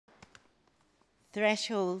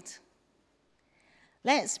threshold.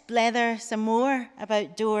 Let's blether some more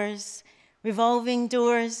about doors, revolving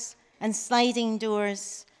doors and sliding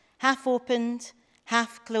doors, half opened,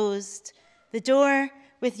 half closed. The door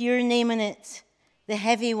with your name on it, the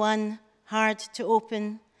heavy one, hard to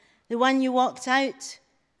open. The one you walked out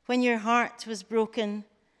when your heart was broken.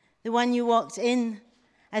 The one you walked in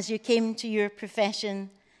as you came to your profession.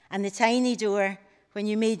 And the tiny door when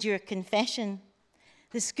you made your confession.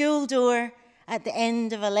 The school door at the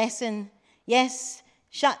end of a lesson. Yes,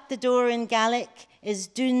 shut the door in Gaelic is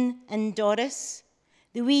Dún and Doris.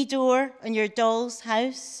 The wee door on your doll's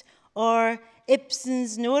house, or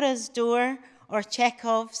Ibsen's Nora's door, or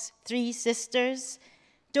Chekhov's Three Sisters.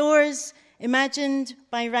 Doors imagined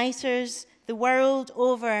by writers the world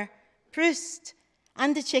over, Proust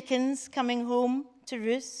and the chickens coming home to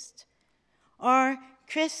roost. Or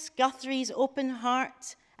Chris Guthrie's open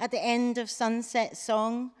heart at the end of Sunset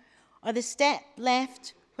Song, or the step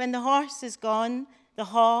left when the horse is gone, the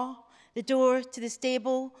haw, the door to the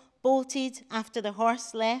stable bolted after the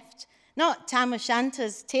horse left, not Tam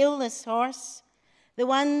O'Shanter's tailless horse, the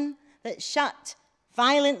one that shut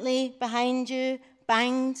violently behind you,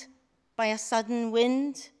 banged by a sudden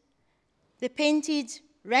wind, the painted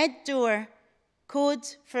red door, code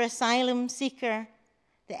for asylum seeker,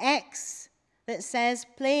 the X that says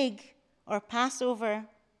plague or Passover,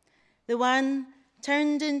 the one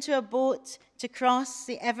turned into a boat to cross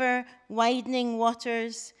the ever-widening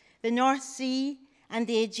waters, the North Sea and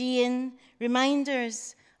the Aegean,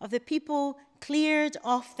 reminders of the people cleared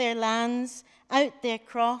off their lands, out their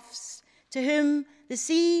crofts, to whom the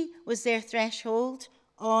sea was their threshold,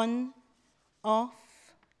 on, off.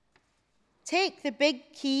 Take the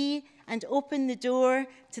big key and open the door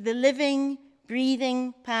to the living,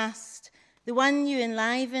 breathing past, the one you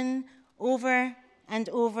enliven over and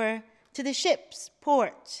over, to the ship's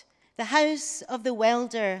port, the house of the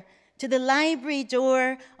welder, to the library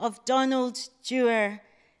door of Donald Dewar.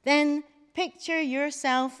 Then picture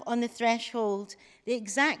yourself on the threshold, the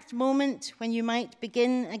exact moment when you might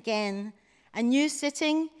begin again. A new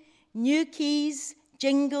sitting, new keys,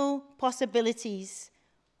 jingle, possibilities.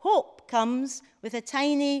 Hope comes with a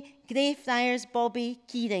tiny Greyfriars Bobby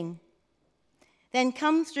keyring. Then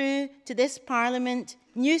come through to this Parliament,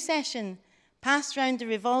 new session, pass round the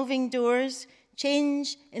revolving doors,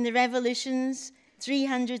 change in the revolutions,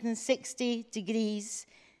 360 degrees.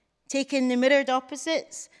 Take in the mirrored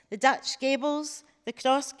opposites, the Dutch gables, the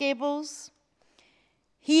cross gables.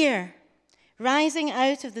 Here, rising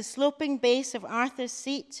out of the sloping base of Arthur's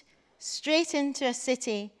Seat, straight into a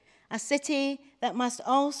city that must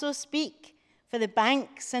also speak for the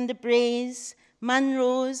banks and the braes,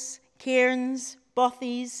 Munros, cairns,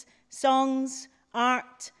 bothies, songs,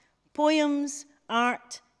 art, poems,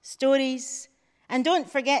 art, stories. And don't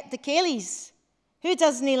forget the ceilidhs. Who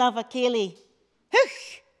doesn't love a ceilidh?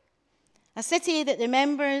 Hooch! A city that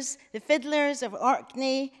remembers the fiddlers of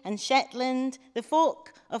Orkney and Shetland, the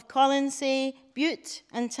folk of Colonsay, Bute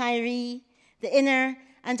and Tiree, the inner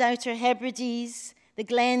and outer Hebrides, the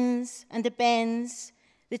glens and the bens,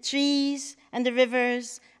 the trees and the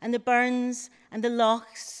rivers and the burns and the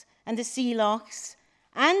lochs and the sea lochs,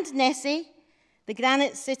 and Nessie, the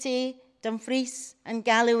granite city, Dumfries and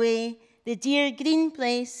Galloway, the dear green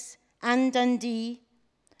place and Dundee.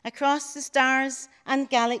 Across the stars and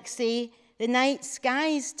galaxy, the night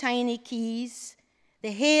sky's tiny keys,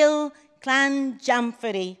 the hail clan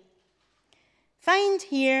Jamfery. Find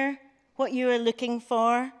here what you are looking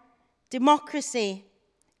for, democracy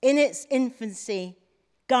in its infancy.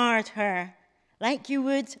 Guard her like you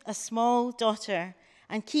would a small daughter,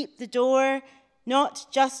 and keep the door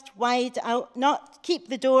wide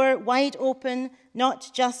open,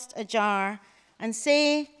 not just ajar, and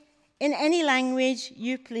say in any language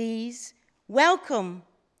you please, welcome,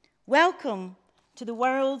 welcome to the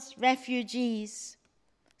world's refugees.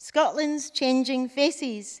 Scotland's changing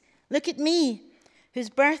faces. Look at me, whose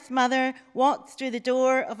birth mother walked through the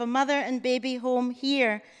door of a mother and baby home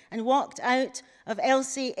here and walked out of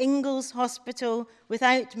Elsie Ingles Hospital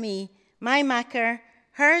without me, my Makar,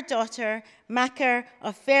 her daughter, Makar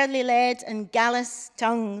of fairly led and gallus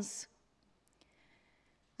tongues.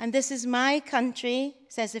 And this is my country,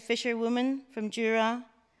 says the fisherwoman from Jura.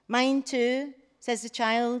 Mine too, says the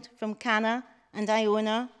child from Cana and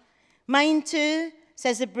Iona. Mine too,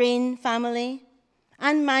 says the Brain family.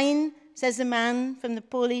 And mine, says the man from the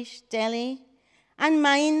Polish Delhi. And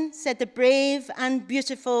mine, said the brave and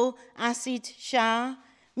beautiful Acid Shah.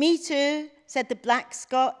 Me too, said the Black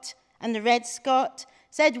Scot and the Red Scot,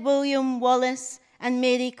 said William Wallace and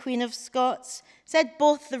Mary Queen of Scots, said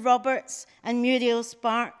both the Roberts and Muriel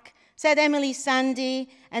Spark, said Emily Sandé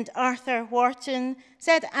and Arthur Wharton,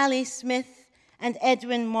 said Ali Smith and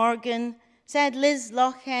Edwin Morgan, said Liz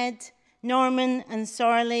Lochhead, Norman and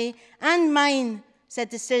Sorley, and mine, said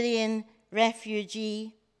the Syrian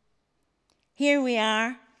refugee. Here we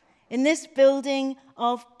are, in this building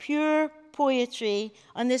of pure poetry,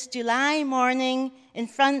 on this July morning in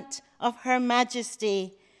front of Her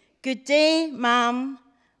Majesty. Good day, ma'am.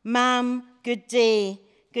 Ma'am, good day.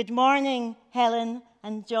 Good morning, Helen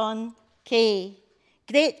and John Kay.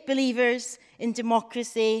 Great believers in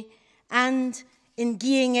democracy and in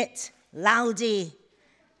geeing it loudly.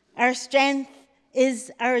 Our strength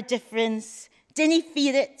is our difference. Dinny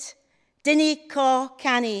fear it, dinny caw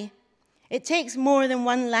canny. It takes more than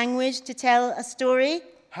one language to tell a story.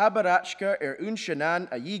 Habarachka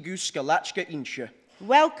unshanan a yigu skalachka insha.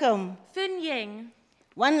 Welcome. Fun ying.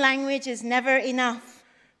 One language is never enough.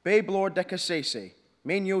 Beblor dekasese,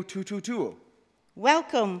 menyo tututuo.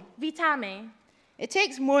 Welcome. Vitame. It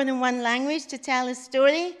takes more than one language to tell a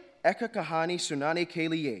story. Eka kahani sunani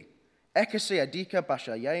keliye. Ekase adika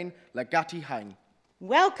bashayain lagati hain.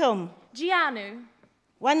 Welcome. Gianu.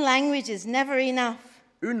 One language is never enough.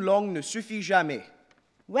 Une langue ne suffit jamais.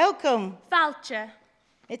 Welcome. Falche.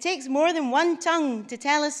 It takes more than one tongue to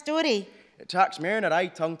tell a story. It takes meer than a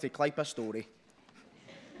tongue to clip a story.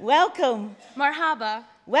 Welcome. Marhaba.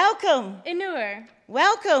 Welcome. Inur.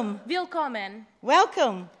 Welcome. Willkommen.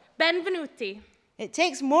 Welcome. Benvenuti. It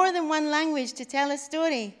takes more than one language to tell a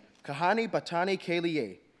story. Kahani batani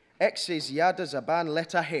keliye. Ekse ziada zaban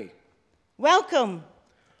leta he. Welcome.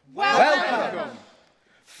 Welcome.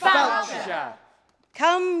 Falche.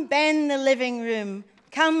 Come bend the living room.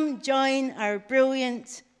 Come join our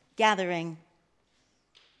brilliant gathering.